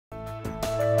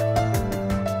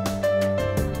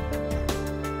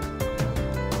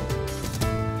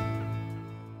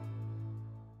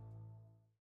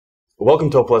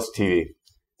Welcome to Plus TV.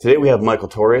 Today we have Michael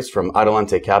Torres from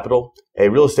Adelante Capital, a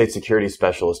real estate securities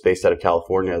specialist based out of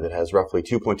California that has roughly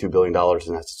 $2.2 billion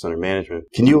in assets under management.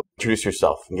 Can you introduce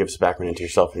yourself and give us a background into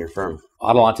yourself and your firm?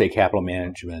 Adelante Capital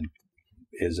Management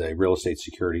is a real estate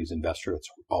securities investor. That's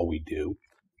all we do.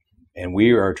 And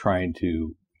we are trying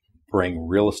to bring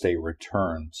real estate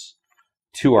returns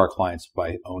to our clients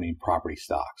by owning property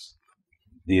stocks.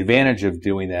 The advantage of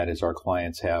doing that is our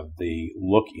clients have the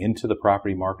look into the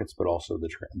property markets, but also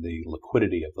the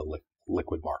liquidity of the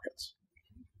liquid markets.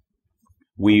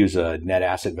 We use a net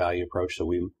asset value approach, so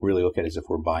we really look at it as if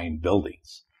we're buying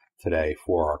buildings today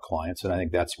for our clients, and I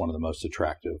think that's one of the most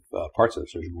attractive parts of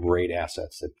this. There's great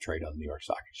assets that trade on the New York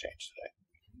Stock Exchange today.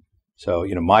 So,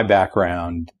 my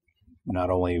background not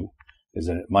only is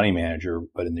a money manager,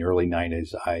 but in the early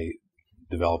 90s, I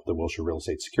developed the Wilshire Real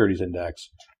Estate Securities Index.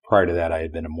 Prior to that, I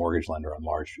had been a mortgage lender on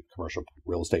large commercial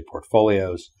real estate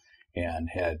portfolios and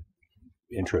had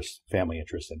family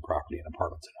interest in property and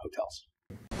apartments and hotels.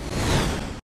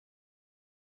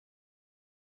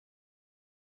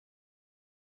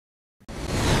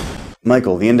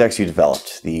 Michael, the index you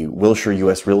developed, the Wilshire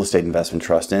U.S. Real Estate Investment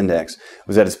Trust Index,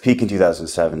 was at its peak in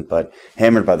 2007, but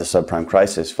hammered by the subprime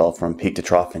crisis, fell from peak to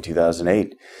trough in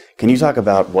 2008. Can you talk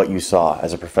about what you saw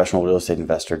as a professional real estate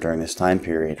investor during this time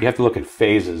period? You have to look at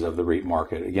phases of the REIT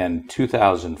market. Again,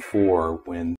 2004,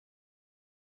 when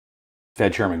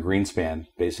Fed Chairman Greenspan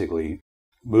basically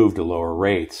moved to lower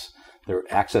rates, their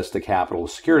access to capital,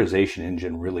 the securitization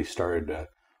engine really started to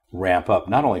ramp up,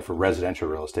 not only for residential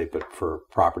real estate, but for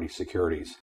property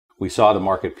securities. We saw the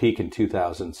market peak in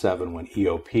 2007 when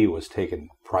EOP was taken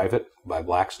private by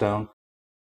Blackstone.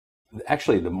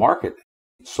 Actually, the market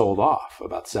sold off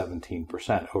about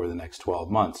 17% over the next 12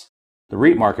 months. The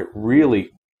REIT market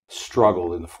really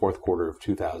struggled in the fourth quarter of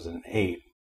 2008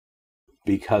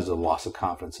 because of the loss of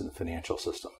confidence in the financial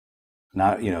system.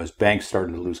 As banks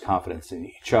started to lose confidence in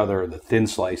each other, the thin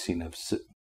slicing of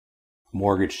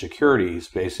mortgage securities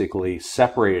basically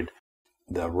separated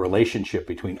the relationship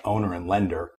between owner and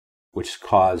lender, which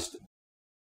caused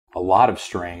a lot of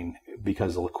strain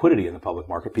because the liquidity in the public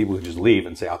market, people would just leave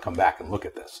and say, I'll come back and look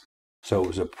at this. So it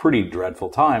was a pretty dreadful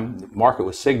time. The market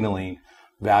was signaling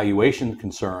valuation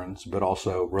concerns, but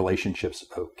also relationships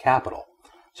of capital.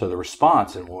 So the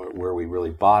response and where we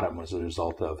really bottomed was a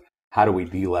result of how do we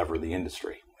delever the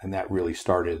industry? And that really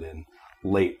started in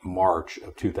late March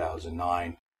of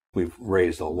 2009. We've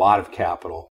raised a lot of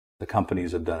capital. The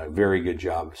companies have done a very good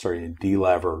job of starting to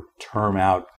delever, term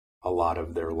out a lot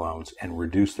of their loans, and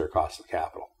reduce their cost of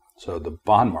capital. So the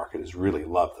bond market has really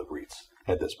loved the REITs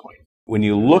at this point. When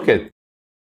you look at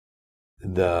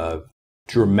the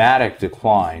dramatic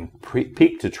decline,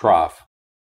 peak to trough,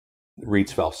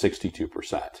 REITs fell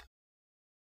 62%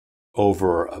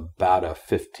 over about a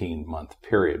 15-month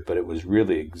period, but it was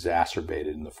really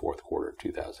exacerbated in the fourth quarter of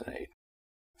 2008.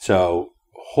 So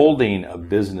holding a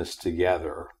business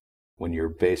together when your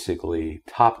basically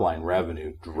top-line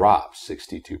revenue drops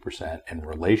 62% and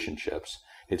relationships,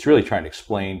 it's really trying to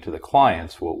explain to the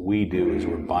clients what we do is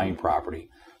we're buying property.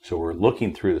 So we're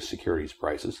looking through the securities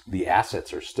prices. The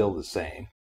assets are still the same,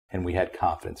 and we had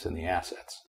confidence in the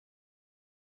assets.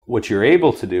 What you're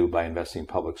able to do by investing in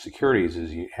public securities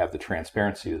is you have the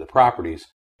transparency to the properties,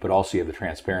 but also you have the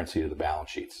transparency to the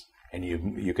balance sheets. And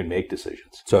you can make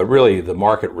decisions. So really, the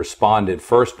market responded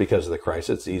first because of the crisis.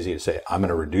 It's easy to say, I'm going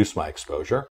to reduce my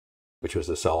exposure, which was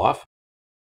the sell-off.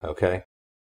 Okay.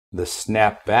 The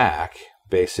snap back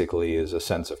basically is a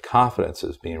sense of confidence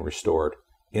is being restored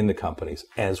in the companies,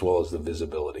 as well as the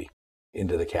visibility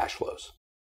into the cash flows.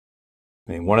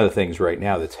 I mean, one of the things right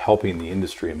now that's helping the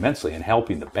industry immensely and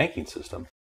helping the banking system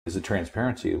is the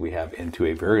transparency that we have into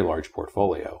a very large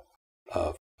portfolio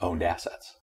of owned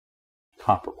assets.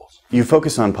 Comparables. You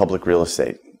focus on public real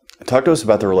estate. Talk to us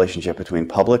about the relationship between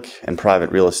public and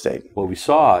private real estate. What we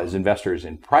saw is investors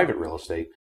in private real estate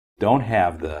don't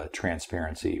have the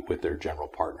transparency with their general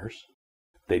partners.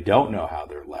 They don't know how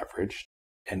they're leveraged,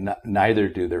 and neither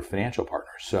do their financial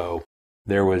partners. So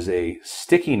there was a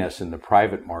stickiness in the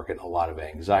private market, a lot of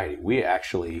anxiety. We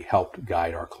actually helped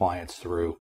guide our clients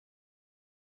through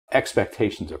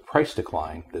expectations of price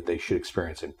decline that they should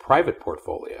experience in private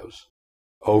portfolios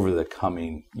over the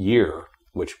coming year,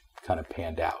 which kind of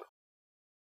panned out.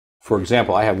 For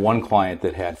example, I have one client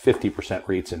that had 50%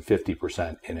 REITs and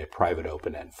 50% in a private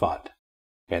open-end fund.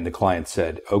 And the client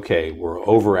said, okay, we're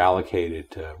over-allocated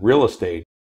to real estate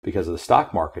because of the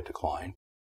stock market decline.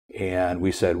 And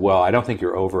we said, well, I don't think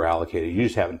you're over-allocated. You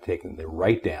just haven't taken the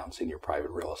write-downs in your private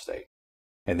real estate.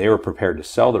 And they were prepared to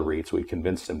sell the REITs. We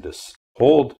convinced them to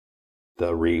hold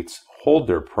the REITs, hold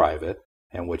their private,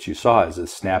 And what you saw is a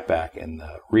snapback in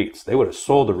the REITs. They would have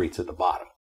sold the REITs at the bottom.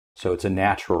 So it's a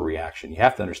natural reaction. You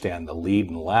have to understand the lead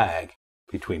and lag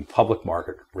between public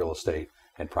market real estate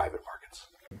and private markets.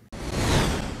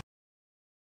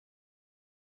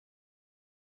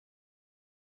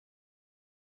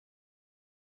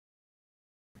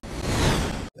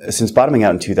 Since bottoming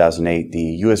out in 2008, the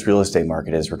U.S. real estate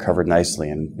market has recovered nicely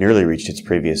and nearly reached its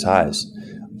previous highs.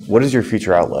 What is your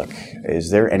future outlook? Is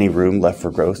there any room left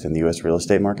for growth in the U.S. real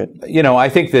estate market? I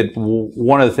think that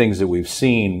one of the things that we've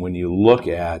seen when you look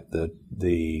at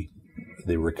the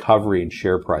recovery in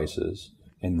share prices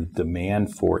and the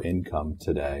demand for income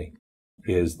today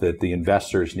is that the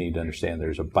investors need to understand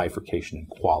there's a bifurcation in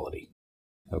quality.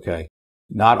 Okay?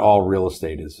 Not all real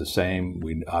estate is the same.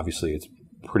 Obviously, it's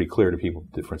pretty clear to people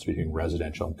the difference between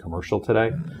residential and commercial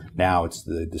today. Now it's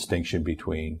the distinction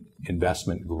between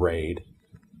investment grade,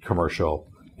 commercial,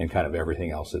 and kind of everything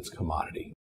else that's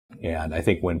commodity. And I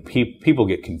think when people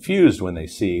get confused when they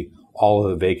see all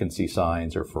of the vacancy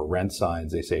signs or for rent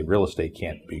signs, they say real estate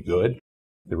can't be good.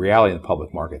 The reality in the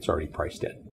public market's already priced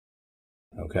in.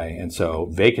 Okay, and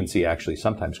so vacancy actually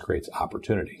sometimes creates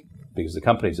opportunity because the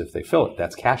companies, if they fill it,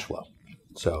 that's cash flow.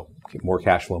 So more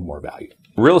cash flow, more value.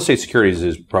 Real estate securities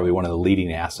is probably one of the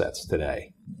leading assets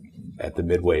today at the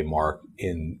midway mark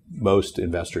in most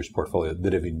investors' portfolio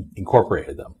that have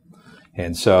incorporated them.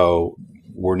 And so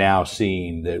we're now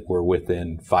seeing that we're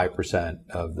within 5%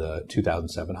 of the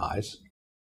 2007 highs.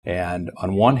 And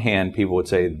on one hand, people would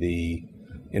say the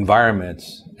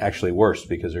environment's actually worse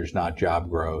because there's not job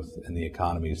growth and the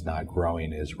economy is not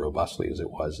growing as robustly as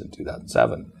it was in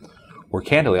 2007. Where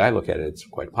candidly, I look at it, it's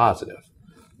quite positive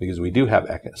because we do have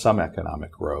some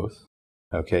economic growth.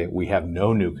 Okay, we have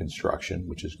no new construction,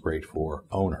 which is great for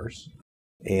owners.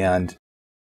 And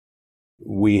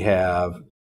we have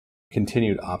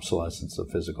continued obsolescence of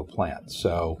physical plants.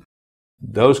 So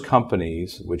those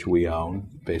companies which we own,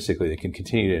 basically they can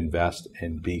continue to invest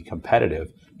and be competitive,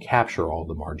 capture all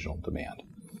the marginal demand.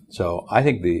 So I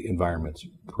think the environment's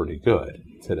pretty good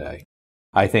today.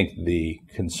 I think the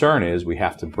concern is we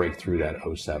have to break through that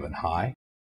 '07 high.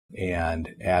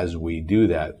 And as we do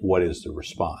that, what is the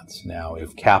response? Now,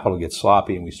 if capital gets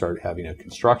sloppy and we start having a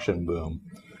construction boom,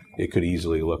 it could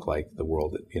easily look like the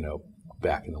world,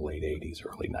 back in the late 80s,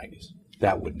 early 90s.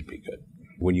 That wouldn't be good.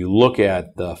 When you look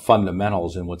at the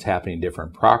fundamentals and what's happening in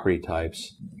different property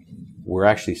types, we're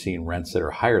actually seeing rents that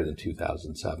are higher than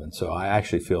 2007. So I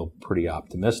actually feel pretty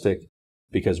optimistic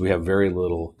because we have very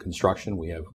little construction. We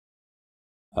have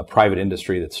a private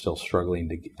industry that's still struggling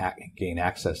to gain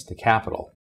access to capital.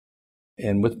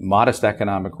 And with modest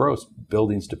economic growth,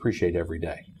 buildings depreciate every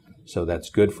day. So that's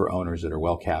good for owners that are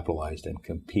well capitalized and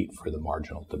compete for the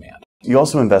marginal demand. You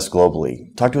also invest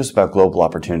globally. Talk to us about global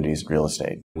opportunities in real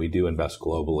estate. We do invest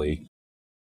globally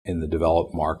in the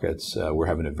developed markets. We're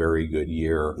having a very good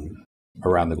year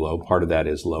around the globe. Part of that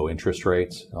is low interest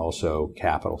rates, also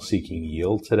capital seeking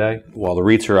yield today. While the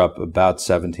REITs are up about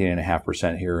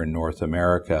 17.5% here in North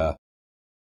America,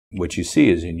 what you see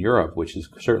is in Europe, which has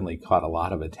certainly caught a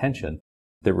lot of attention,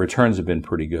 the returns have been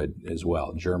pretty good as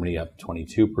well. Germany up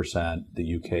 22%,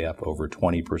 the UK up over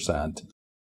 20%.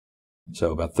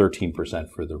 So about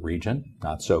 13% for the region,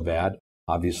 not so bad.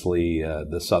 Obviously,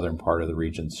 the southern part of the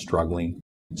region struggling.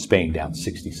 Spain down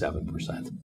 67%,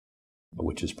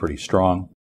 which is pretty strong.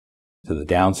 To the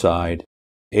downside,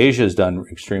 Asia has done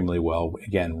extremely well.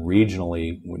 Again,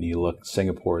 regionally, when you look,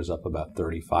 Singapore is up about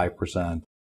 35%.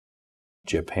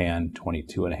 Japan,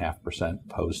 22.5%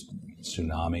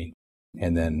 post-tsunami.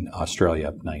 And then Australia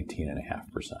up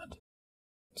 19.5%.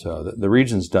 So the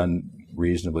region's done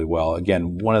reasonably well.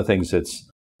 Again, one of the things that's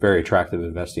very attractive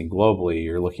investing globally,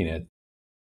 you're looking at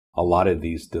a lot of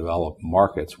these developed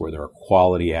markets where there are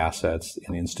quality assets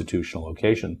in institutional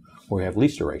location where we have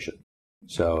lease duration.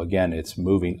 So again, it's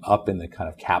moving up in the kind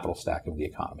of capital stack of the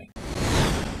economy.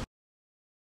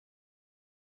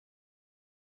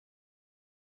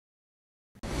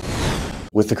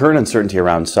 With the current uncertainty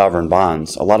around sovereign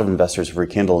bonds, a lot of investors have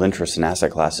rekindled interest in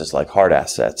asset classes like hard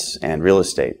assets and real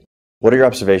estate. What are your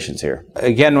observations here?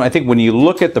 Again, I think when you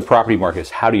look at the property markets,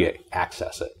 how do you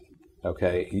access it?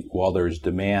 Okay, while there's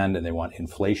demand and they want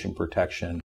inflation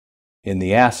protection in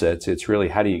the assets, it's really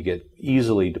how do you get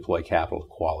easily deploy capital to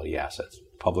quality assets?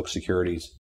 Public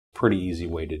securities, pretty easy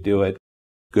way to do it.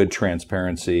 Good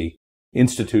transparency,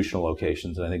 institutional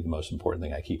locations, and I think the most important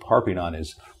thing I keep harping on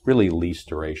is really lease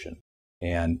duration.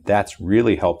 And that's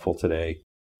really helpful today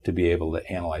to be able to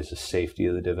analyze the safety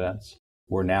of the dividends.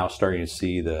 We're now starting to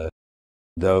see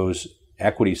those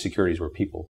equity securities where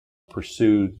people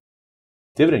pursued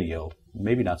dividend yield,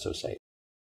 maybe not so safe.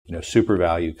 Super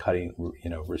value cutting,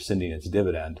 rescinding its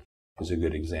dividend is a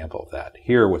good example of that.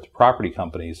 Here with property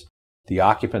companies, the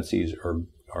occupancies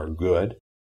are good.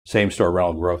 Same-store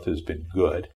rental growth has been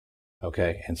good,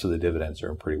 okay? And so the dividends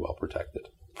are pretty well protected.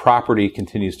 Property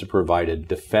continues to provide a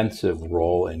defensive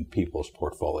role in people's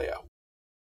portfolio.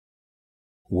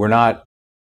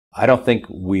 I don't think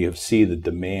we have seen the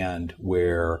demand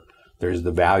where there's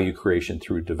the value creation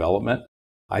through development.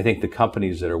 I think the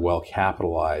companies that are well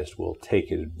capitalized will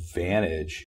take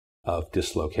advantage of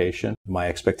dislocation. My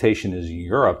expectation is in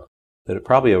Europe that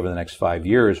probably over the next 5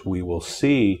 years, we will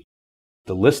see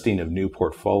the listing of new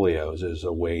portfolios as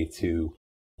a way to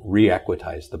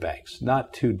re-equitize the banks,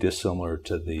 not too dissimilar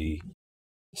to the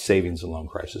savings and loan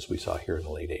crisis we saw here in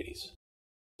the late 80s.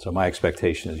 So my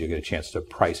expectation is you'll get a chance to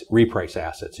reprice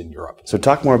assets in Europe. So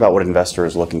talk more about what an investor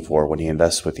is looking for when he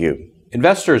invests with you.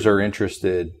 Investors are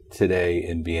interested today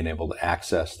in being able to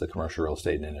access the commercial real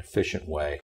estate in an efficient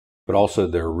way, but also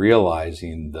they're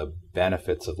realizing the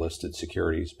benefits of listed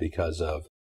securities because of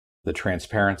the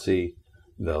transparency,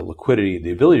 the liquidity,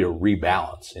 the ability to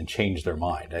rebalance and change their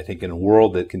mind. I think in a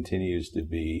world that continues to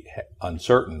be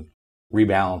uncertain,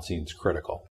 rebalancing is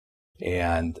critical.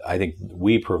 And I think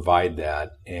we provide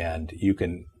that, and you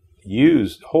can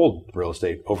hold real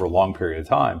estate over a long period of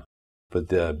time. But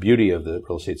the beauty of the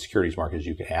real estate securities market is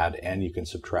you can add and you can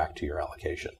subtract to your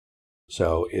allocation.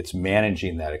 So it's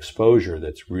managing that exposure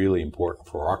that's really important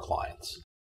for our clients.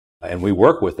 And we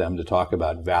work with them to talk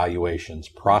about valuations,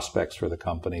 prospects for the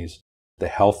companies, the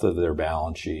health of their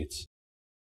balance sheets,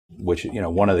 which,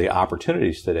 one of the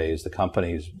opportunities today is the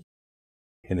companies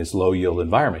in this low yield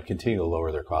environment continue to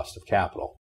lower their cost of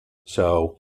capital.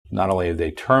 So not only have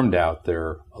they termed out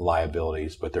their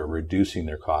liabilities, but they're reducing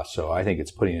their costs. So I think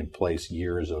it's putting in place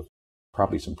years of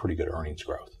probably some pretty good earnings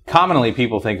growth. Commonly,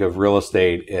 people think of real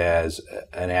estate as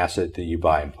an asset that you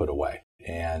buy and put away.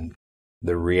 And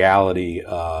the reality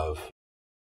of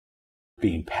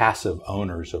being passive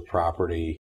owners of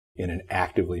property in an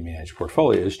actively managed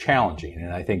portfolio is challenging.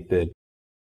 And I think that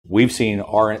we've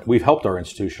helped our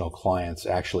institutional clients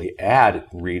actually add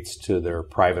REITs to their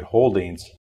private holdings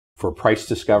for price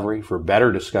discovery, for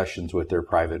better discussions with their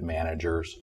private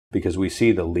managers, because we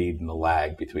see the lead and the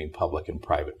lag between public and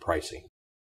private pricing.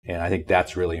 And I think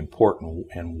that's really important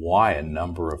and why a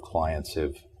number of clients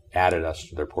have added us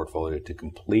to their portfolio to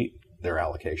complete their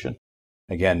allocation.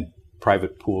 Again,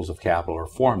 private pools of capital are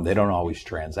formed. They don't always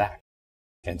transact.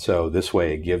 And so this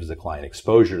way it gives the client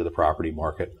exposure to the property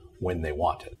market when they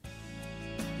want it.